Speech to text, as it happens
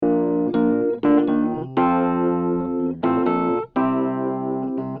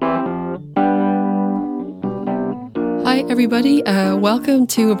Hi, everybody. Welcome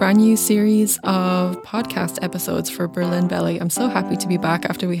to a brand new series of podcast episodes for Berlin Belly. I'm so happy to be back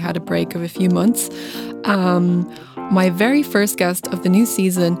after we had a break of a few months. My very first guest of the new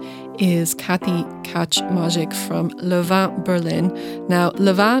season is Kathe Kaczmarzyk from Levain, Berlin. Now,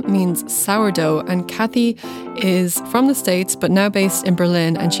 Levain means sourdough, and Kathe is from the States, but now based in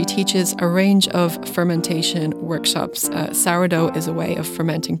Berlin, and she teaches a range of fermentation workshops. Sourdough is a way of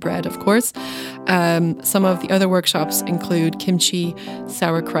fermenting bread, of course. Some of the other workshops include kimchi,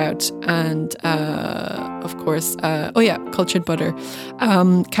 sauerkraut, and, of course, cultured butter.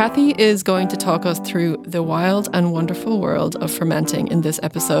 Kathe is going to talk us through the wild and wonderful world of fermenting in this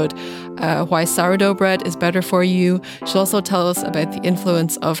episode. Why sourdough bread is better for you. She'll also tell us about the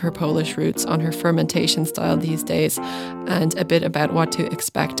influence of her Polish roots on her fermentation style these days, and a bit about what to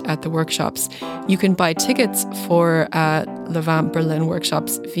expect at the workshops. You can buy tickets for Levain Berlin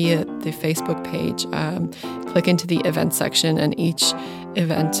workshops via the Facebook page. Click into the event section, and each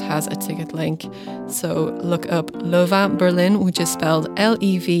event has a ticket link. So look up Levain Berlin, which is spelled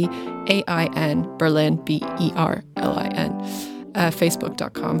Levain Berlin, Berlin.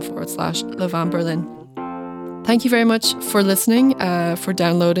 Facebook.com/Levain Berlin. Thank you very much for listening, for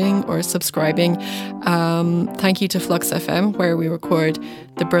downloading or subscribing. Thank you to Flux FM, where we record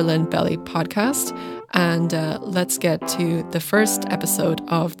the Berlin Belly podcast. And let's get to the first episode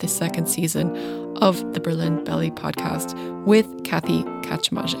of the second season of the Berlin Belly podcast with Kathe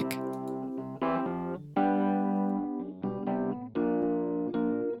Kaczmarzyk.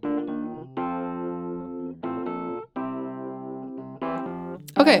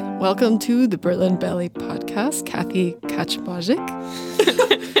 Okay, welcome to the Berlin Belly podcast, Kathe Kaczmarzyk.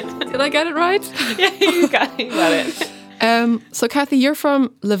 Did I get it right? Yeah, you got it. So Kathe, you're from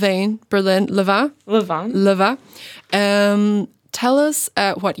Levain, Berlin. Levain. Tell us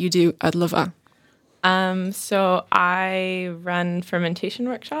what you do at Levain. So I run fermentation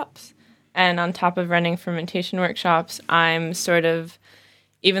workshops, and on top of running fermentation workshops, I'm sort of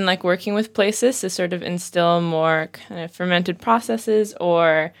even like working with places to sort of instill more kind of fermented processes,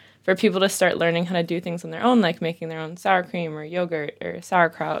 or for people to start learning how to do things on their own, like making their own sour cream or yogurt or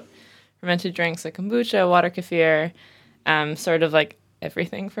sauerkraut, fermented drinks like kombucha, water kefir, sort of like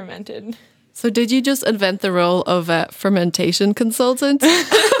everything fermented. So did you just invent the role of a fermentation consultant?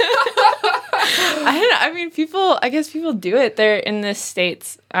 I guess people do it. They're in the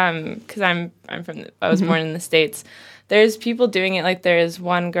States, because I was born in the States. There's people doing it. Like there's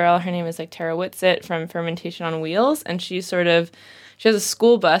one girl, her name is like Tara Whitsitt from Fermentation on Wheels, and she has a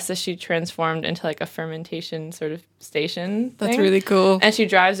school bus that she transformed into like a fermentation sort of station. That's really cool. And she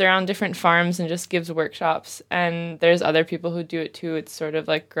drives around different farms and just gives workshops. And there's other people who do it too. It's sort of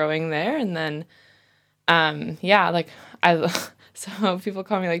like growing there. And then, so people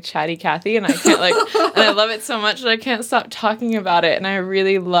call me like Chatty Kathe, and I can't and I love it so much that I can't stop talking about it. And I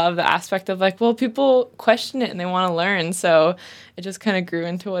really love the aspect of like, well, people question it and they want to learn. So it just kind of grew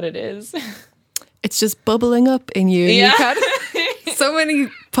into what it is. It's just bubbling up in you. Yeah. So many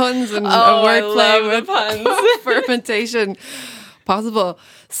puns and wordplay with puns. Fermentation possible.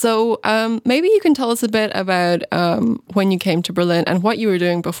 So maybe you can tell us a bit about when you came to Berlin and what you were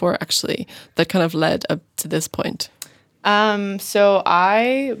doing before, actually, that kind of led up to this point. So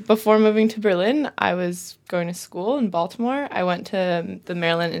before moving to Berlin, I was going to school in Baltimore. I went to the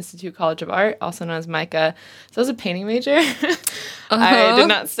Maryland Institute College of Art, also known as MICA. So I was a painting major. I did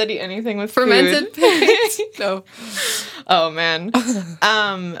not study anything with fermented paint. No. Oh man.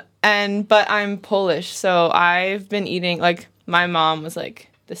 But I'm Polish, so I've been eating, like, my mom was like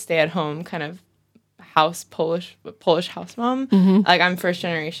the stay-at-home kind of Polish house mom. Mm-hmm. Like, I'm first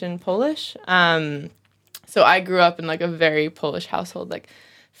generation Polish. So I grew up in like a very Polish household, like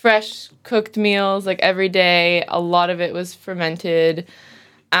fresh cooked meals, like every day. A lot of it was fermented.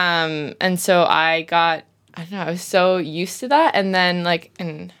 And so I was so used to that. And then like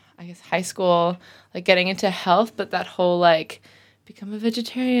in, I guess, high school, like getting into health, but that whole like become a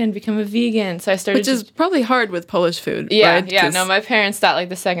vegetarian, become a vegan. So I started, which is probably hard with Polish food. Yeah, right? Yeah. No, my parents thought like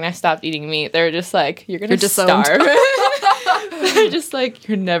the second I stopped eating meat, they were just like, you're going to disowned. Starve. They're just like,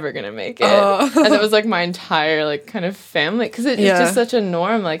 you're never going to make it. And it was like my entire like kind of family, because it's just such a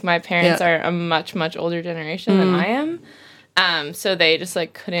norm. Like my parents are a much, much older generation than I am. So they just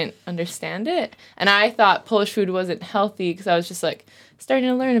like couldn't understand it. And I thought Polish food wasn't healthy because I was just like starting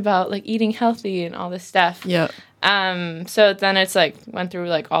to learn about like eating healthy and all this stuff. Yeah. So then it's like went through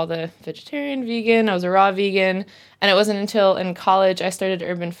like all the vegetarian, vegan. I was a raw vegan. And it wasn't until in college I started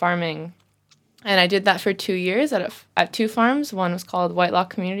urban farming. And I did that for 2 years at two farms. One was called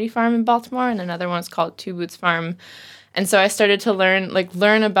Whitelock Community Farm in Baltimore, and another one was called Two Boots Farm. And so I started to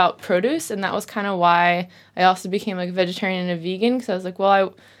learn about produce, and that was kind of why I also became like a vegetarian and a vegan, because I was like,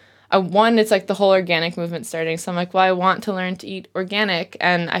 well, it's like the whole organic movement starting. So I'm like, well, I want to learn to eat organic,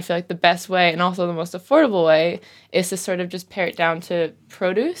 and I feel like the best way and also the most affordable way is to sort of just pare it down to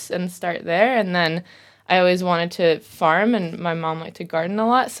produce and start there. And then I always wanted to farm, and my mom liked to garden a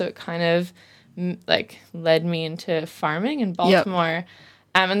lot, so it kind of like led me into farming in Baltimore. Yep.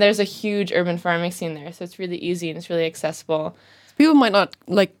 And there's a huge urban farming scene there, so it's really easy and it's really accessible. People might not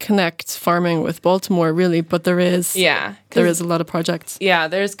like connect farming with Baltimore really, but there is a lot of projects. Yeah,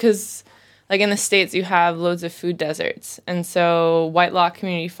 because like in the States you have loads of food deserts, and so Whitelock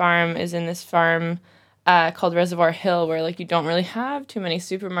Community Farm is in this farm called Reservoir Hill, where like you don't really have too many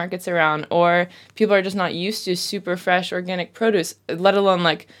supermarkets around, or people are just not used to super fresh organic produce, let alone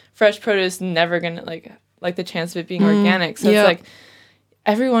like fresh produce never gonna like the chance of it being organic. So it's like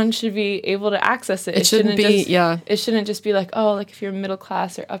everyone should be able to access it. It shouldn't just be like, oh, like if you're middle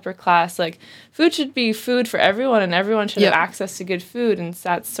class or upper class, like food should be food for everyone, and everyone should have access to good food. And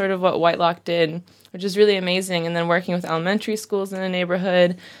that's sort of what Whitelock did, which is really amazing. And then working with elementary schools in the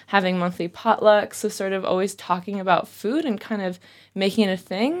neighborhood, having monthly potlucks, so sort of always talking about food and kind of making it a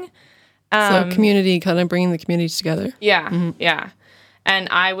thing. So community, kind of bringing the community together. Yeah, yeah. And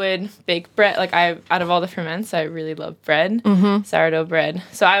I would bake bread. Like out of all the ferments, I really love bread, sourdough bread.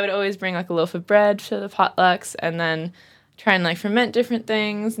 So I would always bring like a loaf of bread to the potlucks, and then try and like ferment different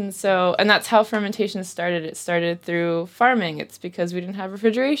things. And that's how fermentation started. It started through farming. It's because we didn't have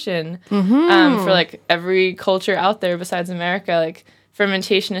refrigeration. For like every culture out there besides America, like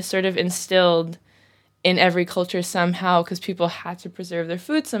fermentation is sort of instilled in every culture somehow, because people had to preserve their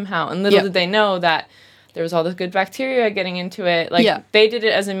food somehow. And little did they know that there was all this good bacteria getting into it. Like they did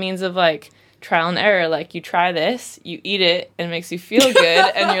it as a means of like trial and error. Like you try this, you eat it, and it makes you feel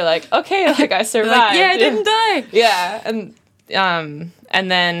good, and you're like, okay, like I survived. Like, I didn't die. Yeah,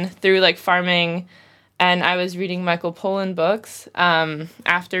 and then through like farming, and I was reading Michael Pollan books.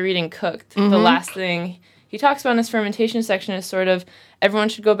 After reading Cooked, the last thing he talks about in his fermentation section is sort of everyone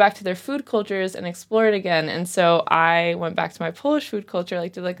should go back to their food cultures and explore it again. And so I went back to my Polish food culture,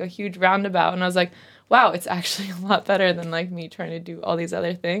 like did like a huge roundabout, and I was like, wow, it's actually a lot better than like me trying to do all these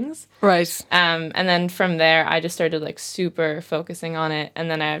other things. Right. And then from there, I just started like super focusing on it.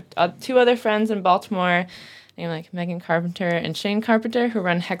 And then I have 2 other friends in Baltimore named like Megan Carpenter and Shane Carpenter, who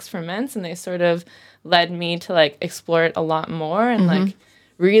run Hex Ferments, and they sort of led me to like explore it a lot more and like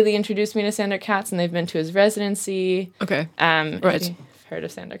really introduced me to Sander Katz, and they've been to his residency. Okay. Right. You've heard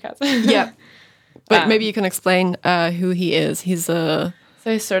of Sander Katz. Yeah. But maybe you can explain who he is. He's a...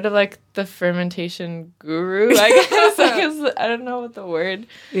 So he's sort of like the fermentation guru, I guess. I don't know what the word.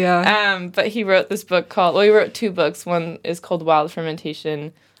 Yeah. But he wrote this book he wrote 2 books. One is called Wild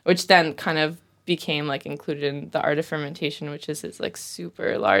Fermentation, which then kind of became like included in The Art of Fermentation, which is his like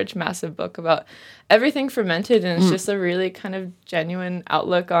super large, massive book about everything fermented. And it's just a really kind of genuine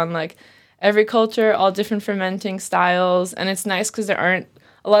outlook on like every culture, all different fermenting styles. And it's nice because there aren't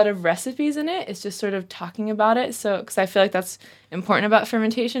a lot of recipes in it. It's just sort of talking about it. So, because I feel like that's important about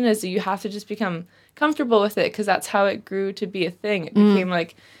fermentation, is that you have to just become comfortable with it, because that's how it grew to be a thing. It became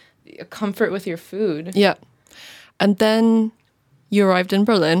like a comfort with your food. Yeah. And then you arrived in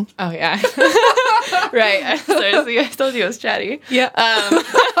Berlin. Oh, yeah. Right. Sorry, I told you I was chatty. Yeah.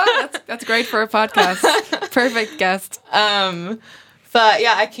 That's great for a podcast. Perfect guest. But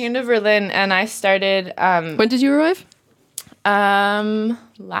yeah, I came to Berlin and I started... when did you arrive?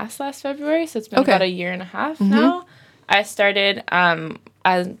 Last February, so it's been about a year and a half now. I started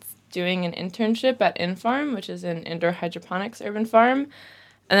as doing an internship at InFarm, which is an indoor hydroponics urban farm,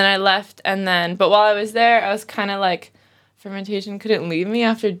 and then I left. But while I was there, I was kind of like, fermentation couldn't leave me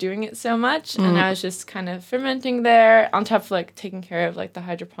after doing it so much, and I was just kind of fermenting there on top of like taking care of like the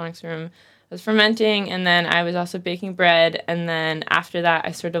hydroponics room. I was fermenting, and then I was also baking bread, and then after that,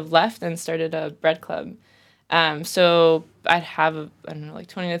 I sort of left and started a bread club. So I'd have, like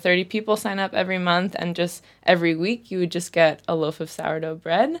 20 to 30 people sign up every month, and just every week you would just get a loaf of sourdough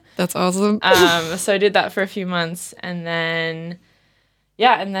bread. That's awesome. So I did that for a few months, and then,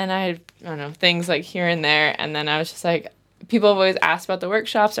 I don't know, things like here and there, and then I was just like, people have always asked about the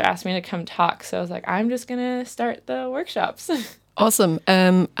workshops or asked me to come talk, so I was like, I'm just going to start the workshops. Awesome.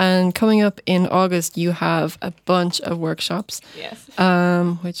 And coming up in August, you have a bunch of workshops. Yes.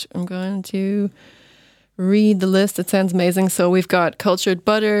 Which I'm going to... read the list. It sounds amazing. So we've got cultured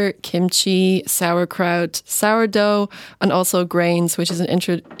butter, kimchi, sauerkraut, sourdough, and also grains, which is an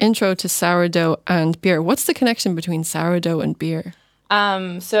intro to sourdough and beer. What's the connection between sourdough and beer?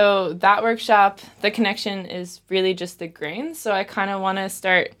 So that workshop, the connection is really just the grains. So I kind of want to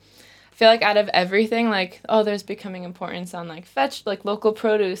start, I feel like out of everything, like, oh, there's becoming importance on like like local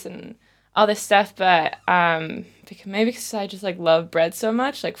produce and all this stuff. But maybe because I just like love bread so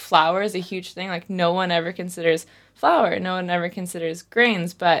much, like flour is a huge thing. Like no one ever considers flour. No one ever considers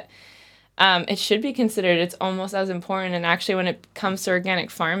grains, but it should be considered. It's almost as important. And actually, when it comes to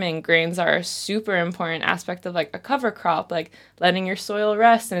organic farming, grains are a super important aspect of like a cover crop, like letting your soil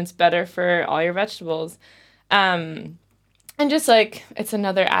rest, and it's better for all your vegetables. And just like it's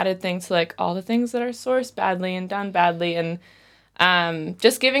another added thing to like all the things that are sourced badly and done badly, and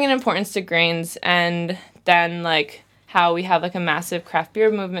just giving an importance to grains. And then like how we have like a massive craft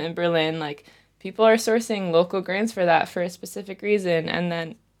beer movement in Berlin, like people are sourcing local grains for that for a specific reason. And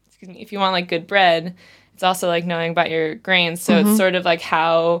then if you want like good bread, it's also like knowing about your grains. So it's sort of like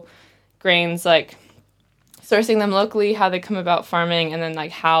how grains, like sourcing them locally, how they come about farming, and then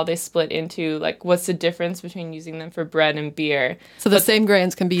like how they split into like what's the difference between using them for bread and beer. So the same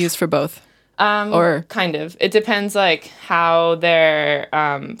grains can be used for both? Or kind of. It depends like how they're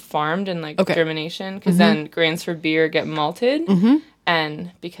farmed and like germination, because then grains for beer get malted,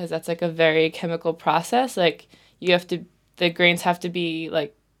 and because that's like a very chemical process, like the grains have to be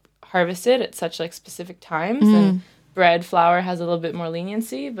like harvested at such like specific times, and bread flour has a little bit more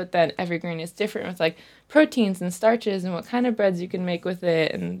leniency, but then every grain is different with like proteins and starches and what kind of breads you can make with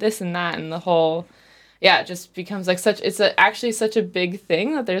it and this and that, and the whole it just becomes like actually such a big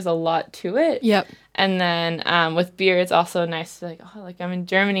thing that there's a lot to it. Yep. And then with beer, it's also nice to like, oh, like I'm in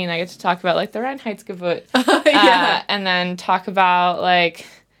Germany and I get to talk about like the Reinheitsgebot, and then talk about like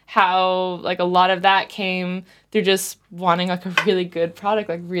how like a lot of that came through just wanting like a really good product,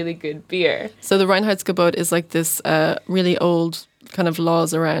 like really good beer. So the Reinheitsgebot is like this really old kind of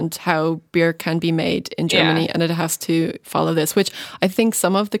laws around how beer can be made in Germany, and it has to follow this, which I think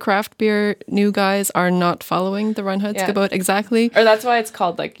some of the craft beer new guys are not following the Reinheitsgebot exactly. Or that's why it's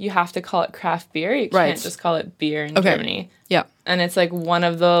called like, you have to call it craft beer. You can't just call it beer in Germany. Yeah. And it's like one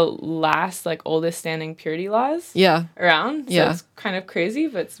of the last like oldest standing purity laws around. So it's kind of crazy,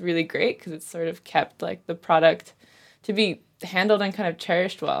 but it's really great because it's sort of kept like the product to be handled and kind of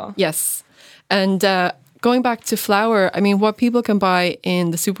cherished well. Yes. And going back to flour, I mean, what people can buy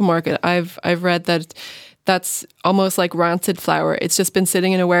in the supermarket, I've read that that's almost like rancid flour. It's just been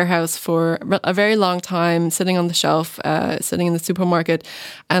sitting in a warehouse for a very long time, sitting on the shelf, sitting in the supermarket.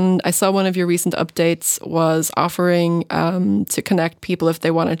 And I saw one of your recent updates was offering to connect people if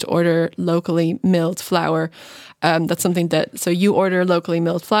they wanted to order locally milled flour. That's something so you order locally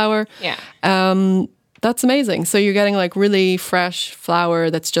milled flour. Yeah. That's amazing. So you're getting like really fresh flour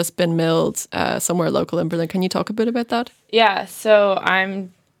that's just been milled somewhere local in Berlin. Can you talk a bit about that? Yeah. So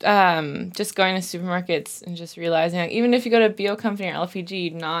I'm just going to supermarkets and just realizing, like, even if you go to Bio Company or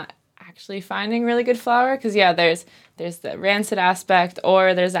LPG, not actually finding really good flour, because there's the rancid aspect,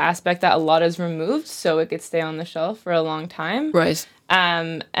 or there's the aspect that a lot is removed so it could stay on the shelf for a long time. Right.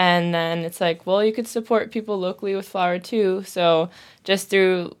 And then it's like, well, you could support people locally with flour too. So just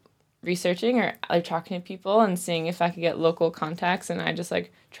through researching or like talking to people and seeing if I could get local contacts, and I just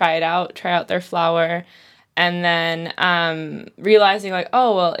like try out their flour, and then realizing like,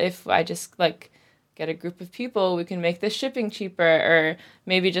 oh, well, if I just like get a group of people, we can make this shipping cheaper, or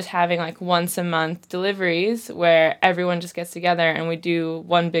maybe just having like once a month deliveries where everyone just gets together and we do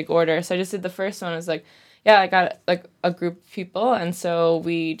one big order. So I just did the first one. It was like, I got like a group of people, and so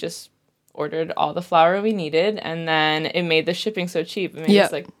we just ordered all the flour we needed, and then it made the shipping so cheap. It made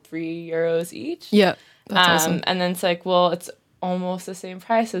us like €3 each. Yeah, that's awesome. And then it's like, well, it's almost the same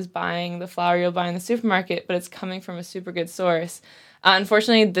price as buying the flour you'll buy in the supermarket, but it's coming from a super good source.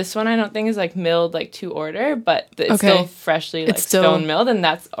 Unfortunately, this one I don't think is like milled like to order, but it's still freshly like stone milled, and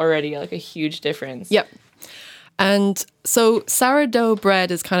that's already like a huge difference. Yep. And so sourdough bread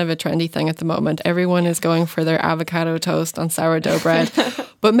is kind of a trendy thing at the moment. Everyone is going for their avocado toast on sourdough bread.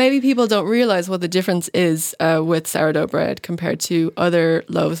 But maybe people don't realize what the difference is with sourdough bread compared to other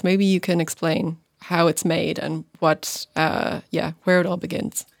loaves. Maybe you can explain how it's made and what, where it all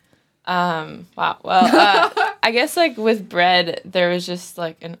begins. Wow. Well, I guess like with bread, there was just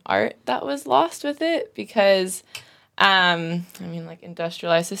like an art that was lost with it, because I mean, like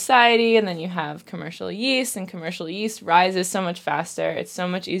industrialized society, and then you have commercial yeast, and commercial yeast rises so much faster. It's so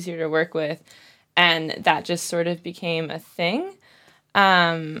much easier to work with. And that just sort of became a thing.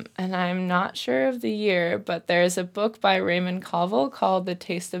 And I'm not sure of the year, but there's a book by Raymond Colville called The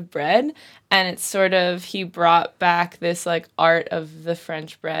Taste of Bread. And it's sort of, he brought back this like art of the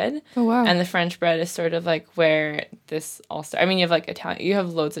French bread. Oh, wow. And the French bread is sort of like where this all started. I mean, you have like Italian, you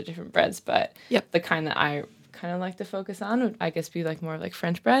have loads of different breads, but the kind that I kind of like to focus on would, I guess, be like more like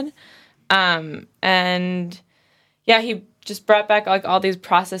French bread. And yeah, he just brought back like all these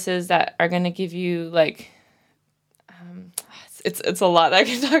processes that are going to give you like, it's a lot that I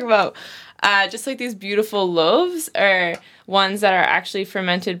can talk about. Just like these beautiful loaves are ones that are actually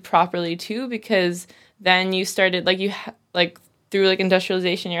fermented properly too, because then you started like through like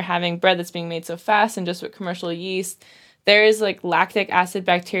industrialization, you're having bread that's being made so fast, and just with commercial yeast, there's like lactic acid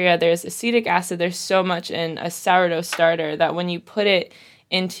bacteria, there's acetic acid, there's so much in a sourdough starter that when you put it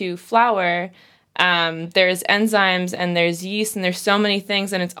into flour, there's enzymes and there's yeast and there's so many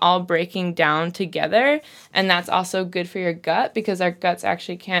things, and it's all breaking down together. And that's also good for your gut, because our guts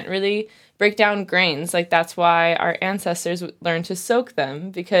actually can't really break down grains. Like that's why our ancestors learned to soak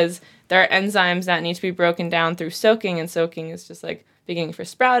them, because there are enzymes that need to be broken down through soaking, and soaking is just like beginning for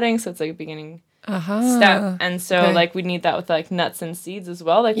sprouting. So it's like a beginning step. And so like we need that with like nuts and seeds as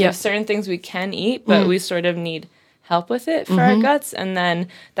well. Like there's certain things we can eat, but we sort of need help with it for our guts. And then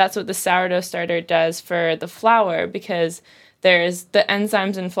that's what the sourdough starter does for the flour, because there's the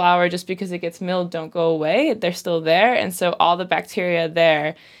enzymes in flour, just because it gets milled, don't go away. They're still there. And so all the bacteria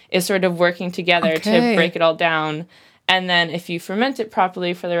there is sort of working together to break it all down. And then if you ferment it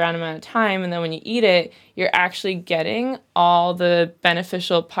properly for the right amount of time, and then when you eat it, you're actually getting all the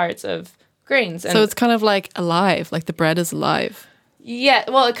beneficial parts of grains. And so it's kind of like alive, like the bread is alive. Yeah,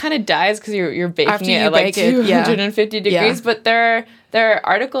 well, it kind of dies because you're baking it at like 250 degrees. Yeah. But there are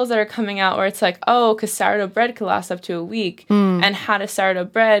articles that are coming out where it's like, oh, because sourdough bread could last up to a week. And how does sourdough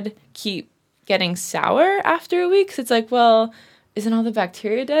bread keep getting sour after a week? So it's like, well, isn't all the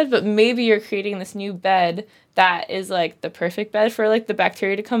bacteria dead? But maybe you're creating this new bed that is like the perfect bed for like the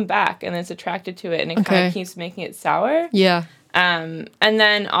bacteria to come back, and it's attracted to it, and it kind of keeps making it sour. Yeah. And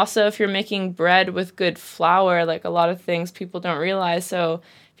then also if you're making bread with good flour, like a lot of things people don't realize. So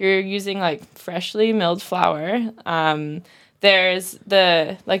if you're using like freshly milled flour, there's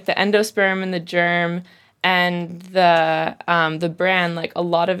the endosperm and the germ and the bran. Like a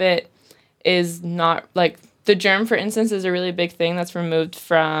lot of it is not like the germ, for instance, is a really big thing that's removed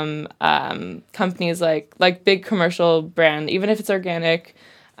from companies like big commercial brand, even if it's organic.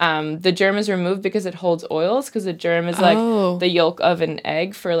 The germ is removed because it holds oils, because the germ is like the yolk of an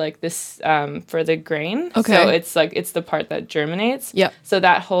egg for like this for the grain. Okay. So it's like it's the part that germinates. Yeah. So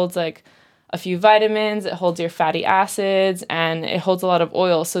that holds like a few vitamins, it holds your fatty acids, and it holds a lot of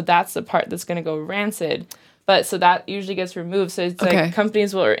oil. So that's the part that's going to go rancid. But so that usually gets removed. So it's like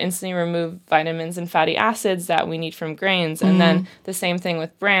companies will instantly remove vitamins and fatty acids that we need from grains. And then the same thing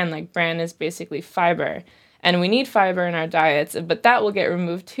with bran. Like bran is basically fiber. And we need fiber in our diets, but that will get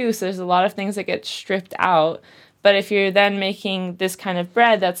removed too. So there's a lot of things that get stripped out. But if you're then making this kind of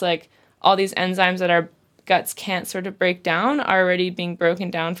bread that's like all these enzymes that our guts can't sort of break down are already being broken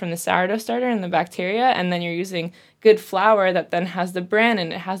down from the sourdough starter and the bacteria, and then you're using good flour that then has the bran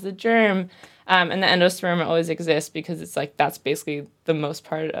and it has the germ, and the endosperm always exists, because it's like that's basically the most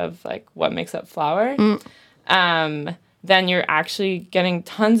part of like what makes up flour. Then you're actually getting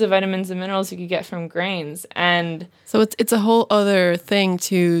tons of vitamins and minerals you could get from grains. And so it's a whole other thing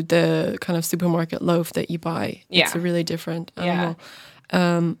to the kind of supermarket loaf that you buy. Yeah. It's a really different animal.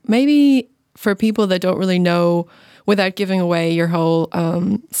 Yeah. Maybe for people that don't really know, without giving away your whole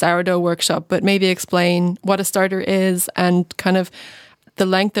sourdough workshop, but maybe explain what a starter is and kind of the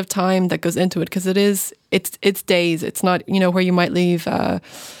length of time that goes into it, because it's days. It's not, where you might leave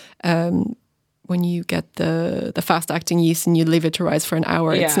when you get the fast-acting yeast and you leave it to rise for an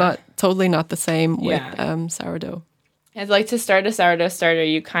hour. Yeah. It's not the same with sourdough. I'd like to start a sourdough starter.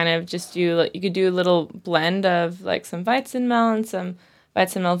 You kind of just you could do a little blend of like some Weizenmehl and some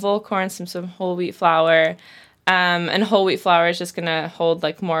Weizenmehl Vollkorn, some whole wheat flour. And whole wheat flour is just going to hold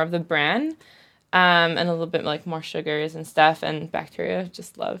like more of the bran. And a little bit like more sugars and stuff, and bacteria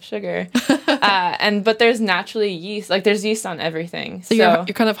just love sugar. But there's naturally yeast, like there's yeast on everything. So you're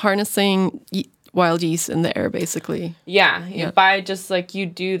kind of harnessing wild yeast in the air, basically. Yeah. By just like you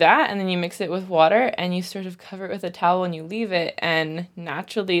do that, and then you mix it with water, and you sort of cover it with a towel and you leave it, and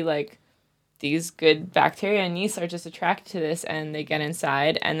naturally like these good bacteria and yeast are just attracted to this, and they get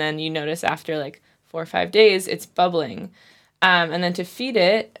inside, and then you notice after like 4 or 5 days it's bubbling, and then to feed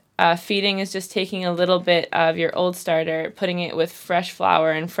it. Feeding is just taking a little bit of your old starter, putting it with fresh flour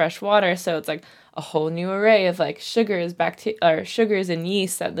and fresh water, so it's like a whole new array of like sugars and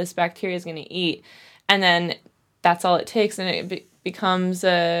yeast that this bacteria is going to eat, and then that's all it takes, and it becomes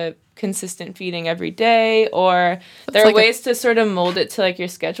a consistent feeding every day. Or there are ways to sort of mold it to like your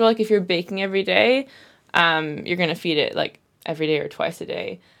schedule. Like if you're baking every day, you're going to feed it like every day or twice a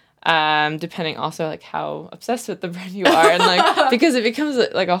day. depending also like how obsessed with the bread you are, and like because it becomes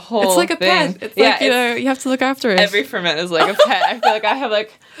like a whole It's like a thing. pet. It's like, you have to look after it. Every ferment is like a pet. I feel like I have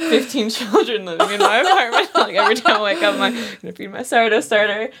like 15 children living in my apartment. Like every time I wake up, I'm like, gonna feed my sourdough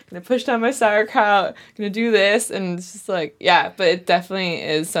starter, gonna push down my sauerkraut, gonna do this, and it's just like, yeah, but it definitely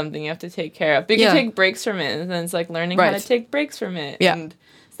is something you have to take care of. But you can take breaks from it, and then it's like learning how to take breaks from it. And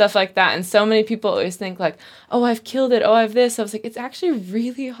stuff like that. And so many people always think like, oh, I've killed it. Oh, I have this. I was like, it's actually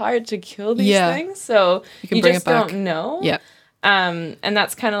really hard to kill these things. So you just don't know. Yeah. And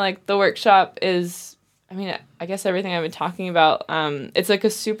that's kind of like the workshop is, I mean, I guess everything I've been talking about, it's like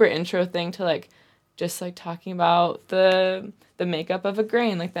a super intro thing to like, just like talking about the makeup of a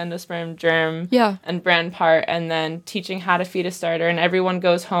grain, like the endosperm, germ, and bran part, and then teaching how to feed a starter. And everyone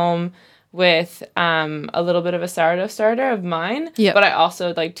goes home with a little bit of a sourdough starter of mine, but I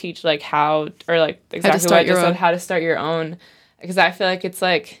also like teach like how, or like exactly what I just said, how to start your own, because I feel like it's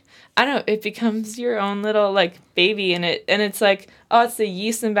like, I don't know, it becomes your own little like baby, and it's like, oh, it's the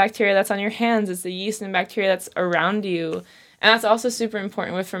yeast and bacteria that's on your hands, it's the yeast and bacteria that's around you, and that's also super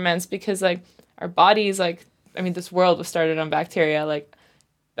important with ferments, because like our bodies, like, I mean, this world was started on bacteria, like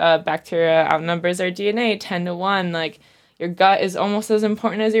bacteria outnumbers our DNA 10-1, like your gut is almost as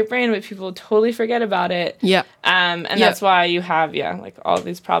important as your brain, but people totally forget about it. Yeah. And that's why you have, like all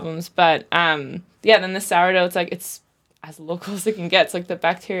these problems. But, then the sourdough, it's like, it's as local as it can get. It's like the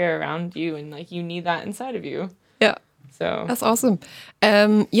bacteria around you, and like you need that inside of you. Yeah. So. That's awesome.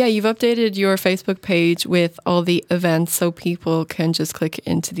 You've updated your Facebook page with all the events, so people can just click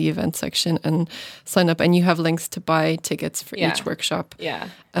into the event section and sign up. And you have links to buy tickets for each workshop. Yeah.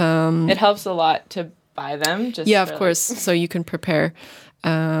 It helps a lot to buy them. Just of course. So you can prepare.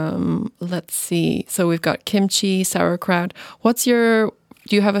 Let's see. So we've got kimchi, sauerkraut. Do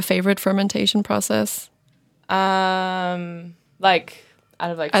you have a favorite fermentation process? Like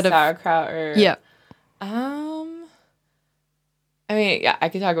out of sauerkraut or I mean, I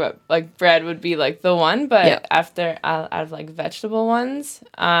could talk about like bread would be like the one, but after out of like vegetable ones,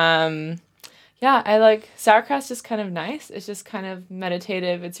 I like sauerkraut's just kind of nice. It's just kind of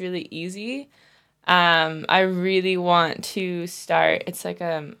meditative. It's really easy. I really want to start, it's like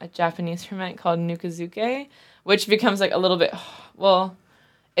a Japanese ferment called nukazuke, which becomes like a little bit,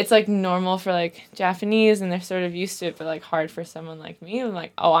 it's like normal for like Japanese, and they're sort of used to it, but like hard for someone like me. I'm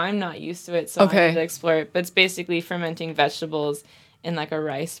like, oh, I'm not used to it, so I need to explore it. But it's basically fermenting vegetables in like a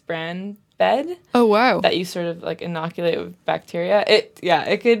rice bran bed. Oh, wow. That you sort of like inoculate with bacteria. It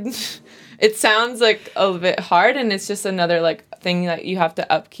sounds like a little bit hard, and it's just another like thing that you have to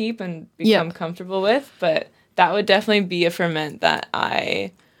upkeep and become comfortable with. But that would definitely be a ferment that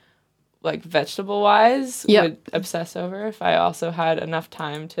I, like vegetable wise, would obsess over if I also had enough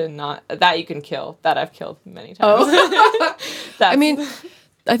time to not, that you can kill, that I've killed many times. I mean,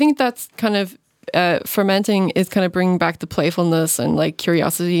 I think that's kind of, fermenting is kind of bringing back the playfulness and like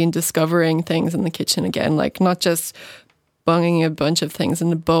curiosity and discovering things in the kitchen again, like not just bunging a bunch of things in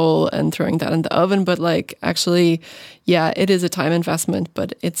the bowl and throwing that in the oven, but like actually, it is a time investment,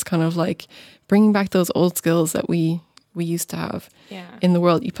 but it's kind of like bringing back those old skills that we used to have in the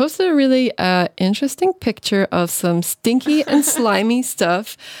world. You posted a really interesting picture of some stinky and slimy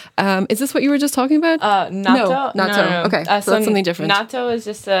stuff. Is this what you were just talking about? Natto? No. Okay, so that's something different. Natto is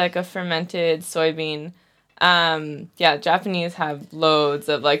just like a fermented soybean. Japanese have loads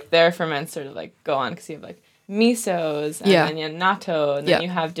of like their ferments sort of like go on, because you have like misos, and then you have natto, and then you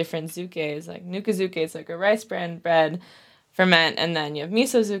have different zukes, like nukazuke is like a rice bran bread ferment, and then you have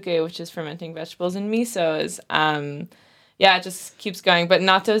misozuke, which is fermenting vegetables and misos. It just keeps going. But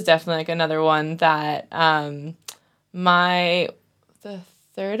natto is definitely like another one that the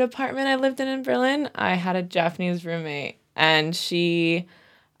third apartment I lived in Berlin, I had a Japanese roommate, and she,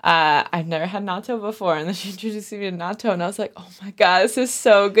 I've never had natto before, and then she introduced me to natto, and I was like, oh my god, this is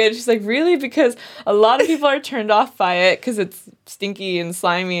so good. She's like, really? Because a lot of people are turned off by it because it's stinky and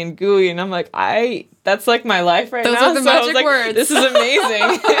slimy and gooey, and I'm like, that's like my life right now. Those are the magic words. This is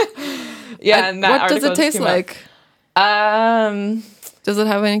amazing. And what does it taste like? Does it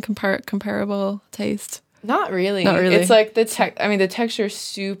have any comparable taste? Not really. It's like the texture is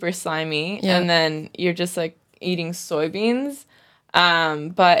super slimy, and then you're just like eating soybeans.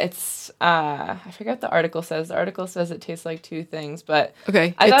 But it's I forget what the article says. The article says it tastes like two things, but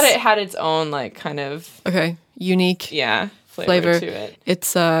I thought it had its own like kind of unique flavor to it.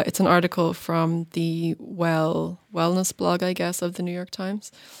 It's an article from the wellness blog, I guess, of the New York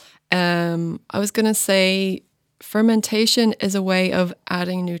Times. I was gonna say fermentation is a way of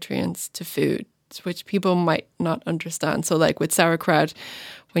adding nutrients to food, which people might not understand. So like with sauerkraut,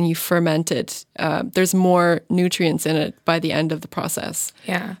 when you ferment it, there's more nutrients in it by the end of the process.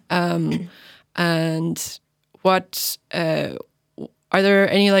 Yeah. And what are there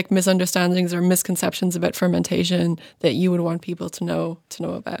any like misunderstandings or misconceptions about fermentation that you would want people to know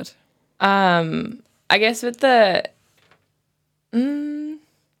about? I guess with the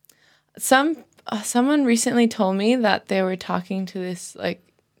someone recently told me that they were talking to this like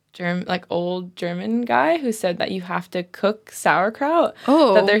old German guy who said that you have to cook sauerkraut.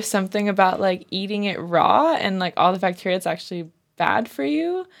 Oh. That there's something about like eating it raw and like all the bacteria, it's actually bad for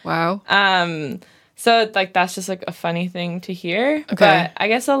you. Wow. So like that's just like a funny thing to hear. Okay. But I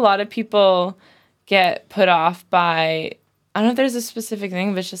guess a lot of people get put off by, I don't know if there's a specific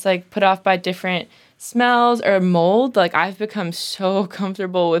thing, but it's just like put off by different smells or mold. Like I've become so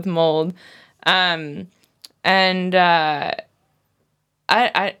comfortable with mold. I don't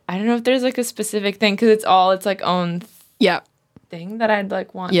know if there's like a specific thing because it's like own thing that I'd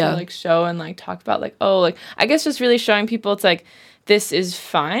like want to like show and like talk about like, oh, like I guess just really showing people it's like this is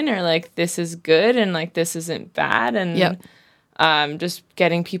fine or like this is good and like this isn't bad and just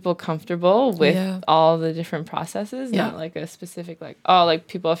getting people comfortable with all the different processes, not like a specific like, oh, like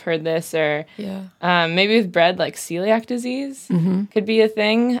people have heard this or maybe with bread like celiac disease could be a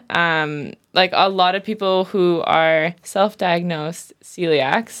thing. Like a lot of people who are self-diagnosed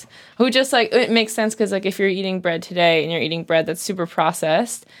celiacs who just like, it makes sense because like if you're eating bread today and you're eating bread that's super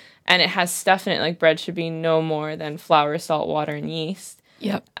processed and it has stuff in it, like bread should be no more than flour, salt, water, and yeast.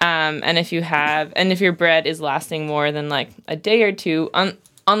 Yep. And if your bread is lasting more than like a day or two,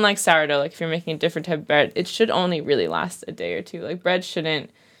 unlike sourdough, like if you're making a different type of bread, it should only really last a day or two. Like bread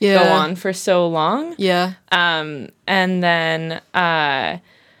shouldn't go on for so long. Yeah. And then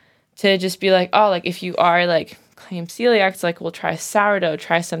to just be like, oh, like if you are like claim celiac, it's like, well, try sourdough,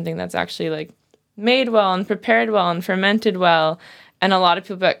 try something that's actually like made well and prepared well and fermented well. And a lot of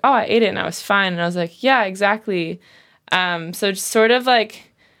people be like, oh, I ate it and I was fine. And I was like, yeah, exactly. So just sort of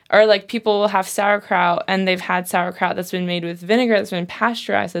like, or like people will have sauerkraut and they've had sauerkraut that's been made with vinegar that's been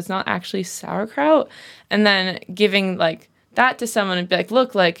pasteurized. So it's not actually sauerkraut. And then giving like that to someone and be like,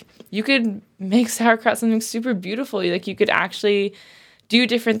 look, like you could make sauerkraut something super beautiful. Like you could actually do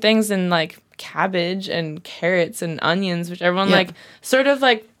different things than like cabbage and carrots and onions, which everyone like sort of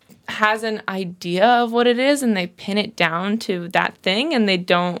like has an idea of what it is and they pin it down to that thing and they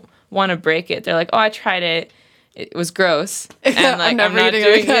don't want to break it. They're like, oh, I tried it. It was gross. And like, I'm not doing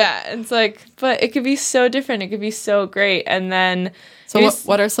it. Yeah. It's like, but it could be so different. It could be so great. And then. So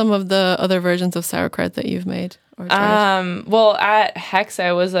what are some of the other versions of sauerkraut that you've made? Or tried? Well, at Hex,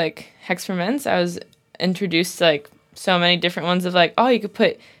 I was like, Hex Ferments, I was introduced to like so many different ones of like, oh, you could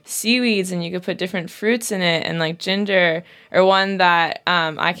put seaweeds and you could put different fruits in it and like ginger, or one that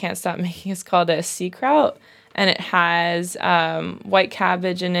I can't stop making is called a sea kraut. And it has white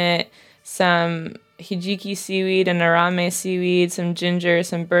cabbage in it, some hijiki seaweed and arame seaweed, some ginger,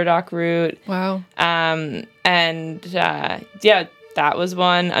 some burdock root. Wow. That was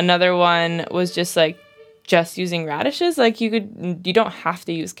one. Another one was just like just using radishes. Like you don't have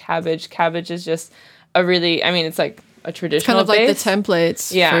to use cabbage. Cabbage is just it's like a traditional kind of like base. the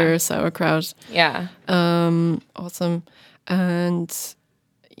templates for sauerkraut. Yeah. Awesome. And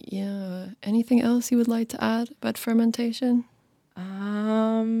anything else you would like to add about fermentation?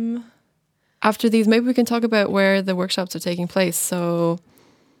 After these, maybe we can talk about where the workshops are taking place. So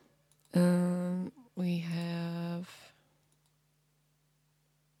we have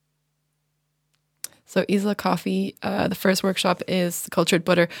Isla Coffee. The first workshop is cultured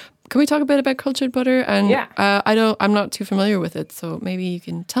butter. Can we talk a bit about cultured butter? And I'm not too familiar with it, so maybe you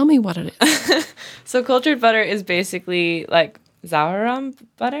can tell me what it is. So cultured butter is basically like Sauerrahm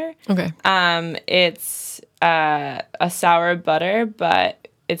butter. Okay. It's a sour butter, but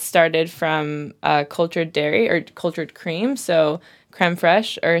it started from cultured dairy or cultured cream, so creme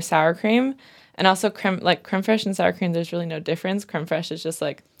fraiche or sour cream. And also creme fraiche and sour cream, there's really no difference. Creme fraiche is just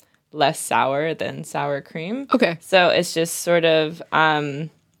like less sour than sour cream. Okay. So it's just sort of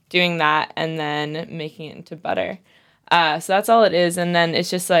doing that and then making it into butter. So that's all it is. And then it's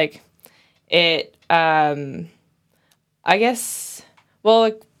just like it, I guess, well,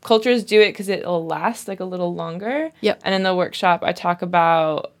 like, cultures do it because it'll last like a little longer. Yep. And in the workshop, I talk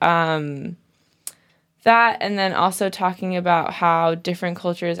about that, and then also talking about how different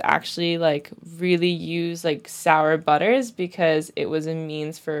cultures actually like really use like sour butters because it was a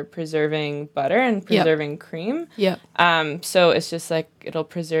means for preserving butter and preserving cream. Yeah. So it's just like it'll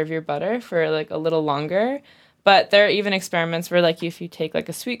preserve your butter for like a little longer. But there are even experiments where, like, if you take, like,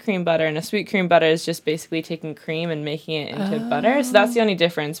 a sweet cream butter, and a sweet cream butter is just basically taking cream and making it into butter. So that's the only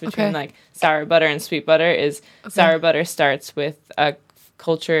difference between, like, sour butter and sweet butter is sour butter starts with a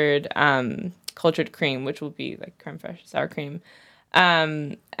cultured cream, which will be like creme fraiche, sour cream.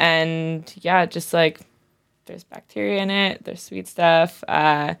 And yeah, just like there's bacteria in it, there's sweet stuff.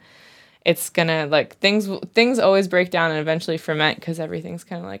 It's gonna like things always break down and eventually ferment because everything's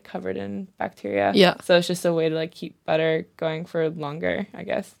kind of like covered in bacteria. Yeah. So it's just a way to like keep butter going for longer, I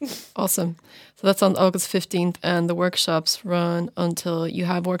guess. Awesome. So that's on August 15th, and the workshops run until you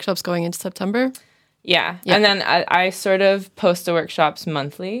have workshops going into September. Yeah. And then I sort of post the workshops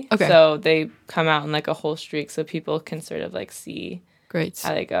monthly. Okay. So they come out in like a whole streak so people can sort of like see Great.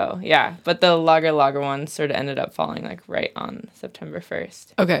 how they go. Yeah. But the lager one sort of ended up falling like right on September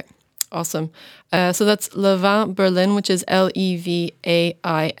 1st. Okay. Awesome. So that's Levain Berlin, which is Levain.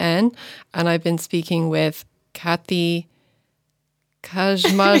 And I've been speaking with Kathe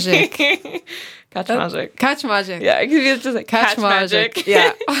Kaczmarzyk. Kaczmarzyk. Yeah. It's just like Kaczmarzyk.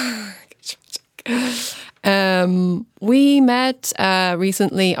 Yeah. We met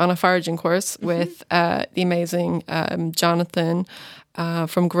recently on a foraging course with the amazing Jonathan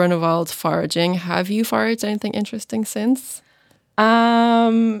from Grunewald Foraging. Have you foraged anything interesting since?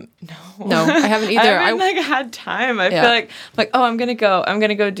 No, I haven't either. I haven't had time. I feel like oh, I'm gonna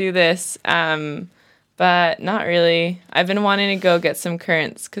go do this. But not really. I've been wanting to go get some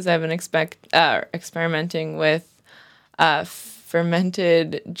currants because I've been experimenting with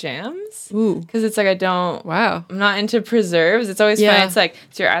fermented jams. Ooh. Because it's like Wow. I'm not into preserves. It's always fun. It's like,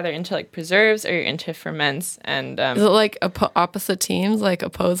 so you're either into like preserves or you're into ferments. And is it like opposite teams, like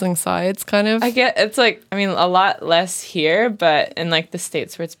opposing sides kind of? it's like, I mean, a lot less here, but in like the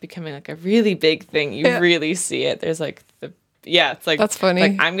States where it's becoming like a really big thing, you really see it. There's like it's like, that's funny.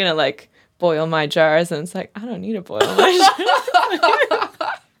 Like I'm going to like boil my jars, and it's like, I don't need to boil my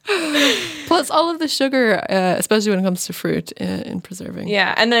jars. Plus all of the sugar, especially when it comes to fruit in preserving.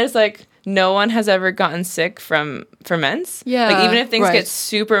 Yeah, and there's like no one has ever gotten sick from ferments. Yeah, like even if things get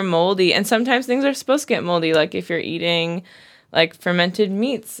super moldy, and sometimes things are supposed to get moldy. Like if you're eating like fermented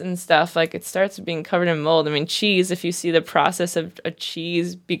meats and stuff, like it starts being covered in mold. I mean, cheese. If you see the process of a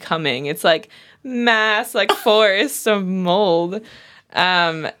cheese becoming, it's like mass like forests of mold.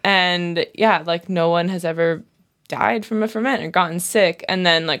 And yeah, like no one has ever died from a ferment or gotten sick. And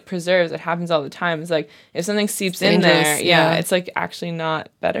then like preserves, it happens all the time. It's like if something seeps in there, it's like actually not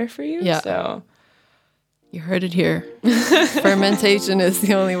better for you. Yeah. So you heard it here. Fermentation is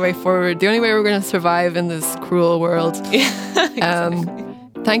the only way forward. The only way we're going to survive in this cruel world. Yeah. Exactly.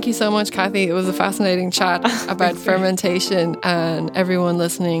 Thank you so much, Kathe. It was a fascinating chat about fermentation, and everyone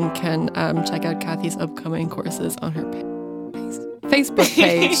listening can check out Kathe's upcoming courses on her Facebook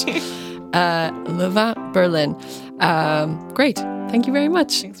page. Levain Berlin. Great. Thank you very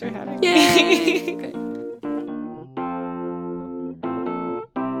much. Thanks for having me. Yay.